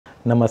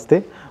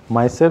Namaste.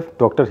 Myself,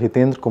 Dr.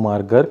 Hitendra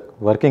Kumar Garg,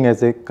 working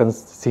as a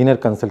senior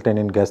consultant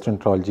in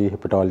gastroenterology,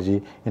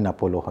 hepatology in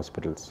Apollo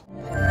hospitals.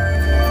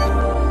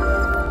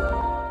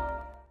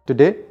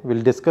 Today,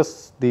 we'll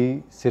discuss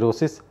the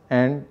cirrhosis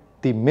and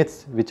the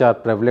myths which are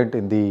prevalent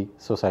in the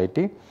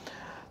society.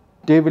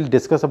 Today, we'll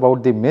discuss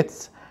about the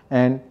myths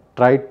and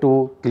try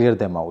to clear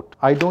them out.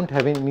 I don't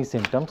have any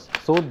symptoms,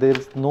 so there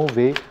is no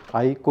way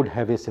I could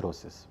have a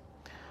cirrhosis.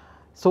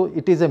 So,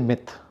 it is a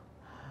myth.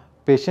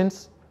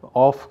 Patients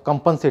of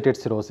compensated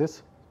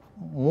cirrhosis,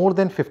 more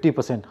than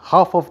 50%,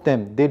 half of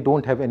them, they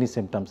don't have any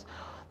symptoms.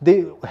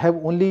 They have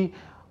only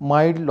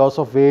mild loss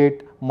of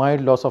weight,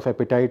 mild loss of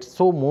appetite.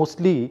 So,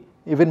 mostly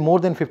even more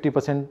than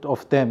 50%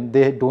 of them,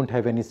 they don't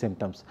have any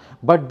symptoms,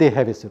 but they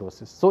have a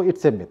cirrhosis. So,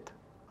 it's a myth.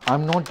 I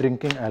am not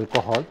drinking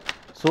alcohol,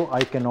 so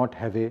I cannot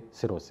have a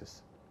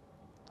cirrhosis.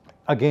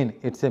 Again,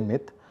 it's a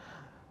myth.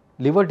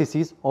 Liver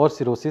disease or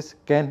cirrhosis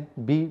can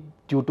be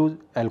due to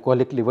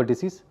alcoholic liver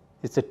disease.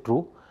 It's a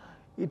true.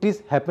 It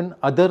is happen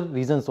other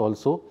reasons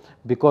also,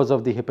 because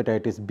of the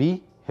hepatitis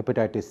B,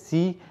 hepatitis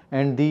C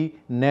and the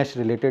NASH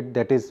related,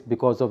 that is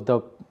because of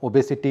the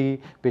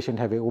obesity, patient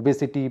have a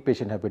obesity,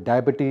 patient have a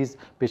diabetes,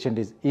 patient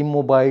is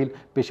immobile,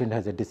 patient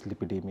has a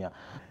dyslipidemia.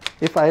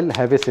 If I will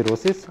have a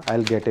cirrhosis, I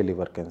will get a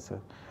liver cancer.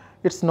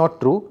 It's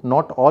not true.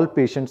 Not all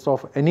patients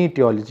of any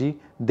etiology,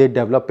 they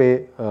develop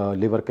a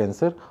liver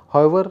cancer.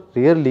 However,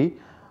 rarely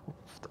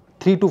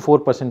 3 to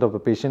 4% of the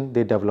patient,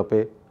 they develop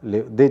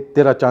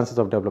there are chances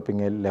of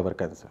developing a liver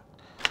cancer.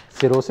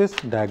 Cirrhosis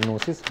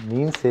diagnosis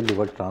means a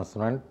liver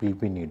transplant will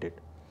be needed.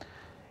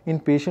 In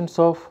patients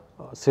of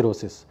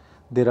cirrhosis,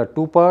 there are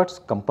two parts,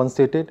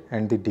 compensated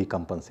and the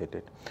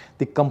decompensated.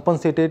 The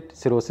compensated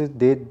cirrhosis,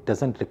 they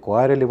doesn't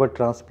require a liver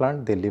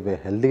transplant, they live a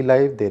healthy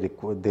life, they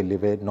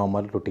live a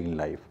normal routine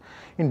life.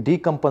 In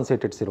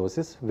decompensated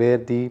cirrhosis, where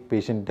the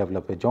patient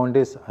develop a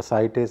jaundice,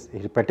 ascites,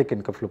 hepatic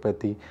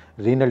encephalopathy,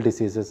 renal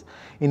diseases,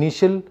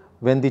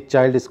 when the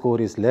child score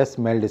is less,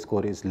 MELD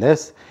score is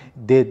less,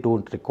 they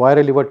don't require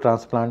a liver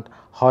transplant.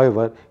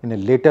 However, in a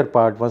later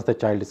part, once the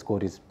child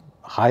score is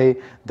high,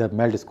 the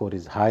MELD score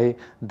is high,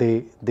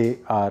 they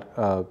are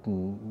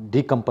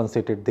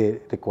decompensated, they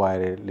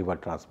require a liver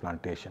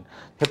transplantation.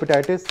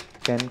 Hepatitis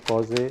can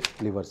cause a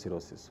liver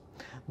cirrhosis.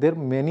 There are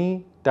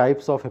many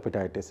types of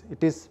hepatitis.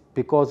 It is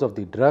because of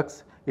the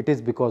drugs, it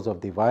is because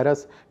of the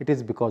virus, it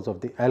is because of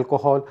the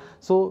alcohol.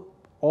 So,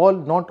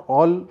 not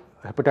all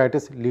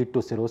hepatitis lead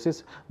to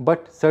cirrhosis,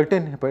 but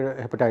certain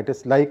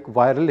hepatitis like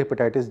viral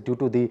hepatitis due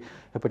to the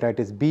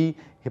hepatitis B,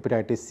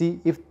 hepatitis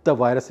C, if the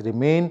virus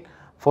remain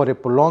for a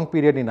prolonged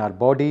period in our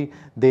body,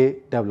 they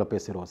develop a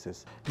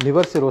cirrhosis.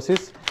 Liver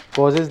cirrhosis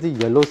causes the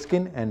yellow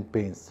skin and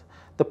pains.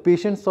 The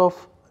patients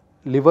of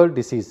liver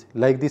disease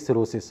like the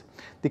cirrhosis,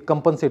 the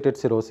compensated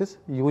cirrhosis,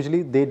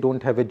 usually they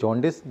don't have a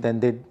jaundice, then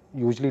they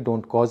usually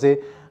don't cause a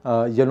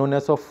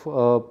yellowness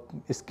of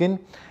skin.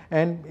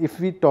 And if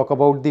we talk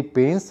about the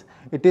pains,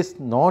 it is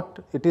not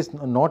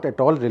at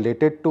all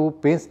related to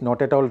pains,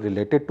 not at all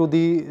related to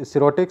the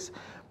cirrhotics.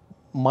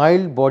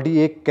 Mild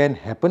body ache can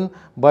happen,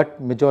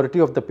 but majority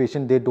of the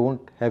patient, they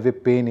don't have a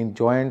pain in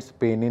joints,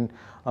 pain in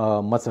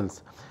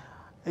muscles.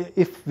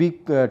 If we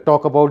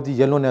talk about the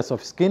yellowness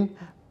of skin,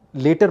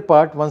 later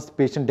part, once the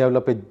patient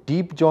develop a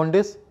deep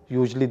jaundice,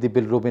 usually the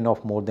bilirubin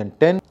of more than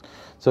 10.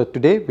 So,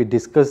 today we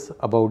discuss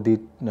about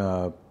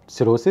the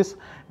cirrhosis,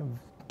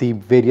 the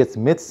various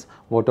myths,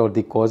 what are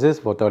the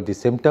causes, what are the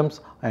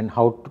symptoms and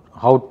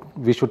how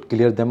we should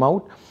clear them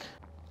out.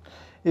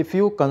 If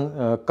you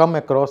come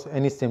across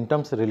any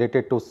symptoms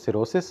related to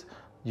cirrhosis,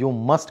 you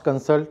must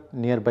consult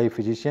nearby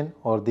physician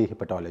or the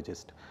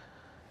hepatologist.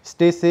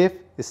 Stay safe,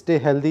 stay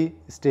healthy,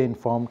 stay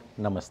informed.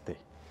 Namaste.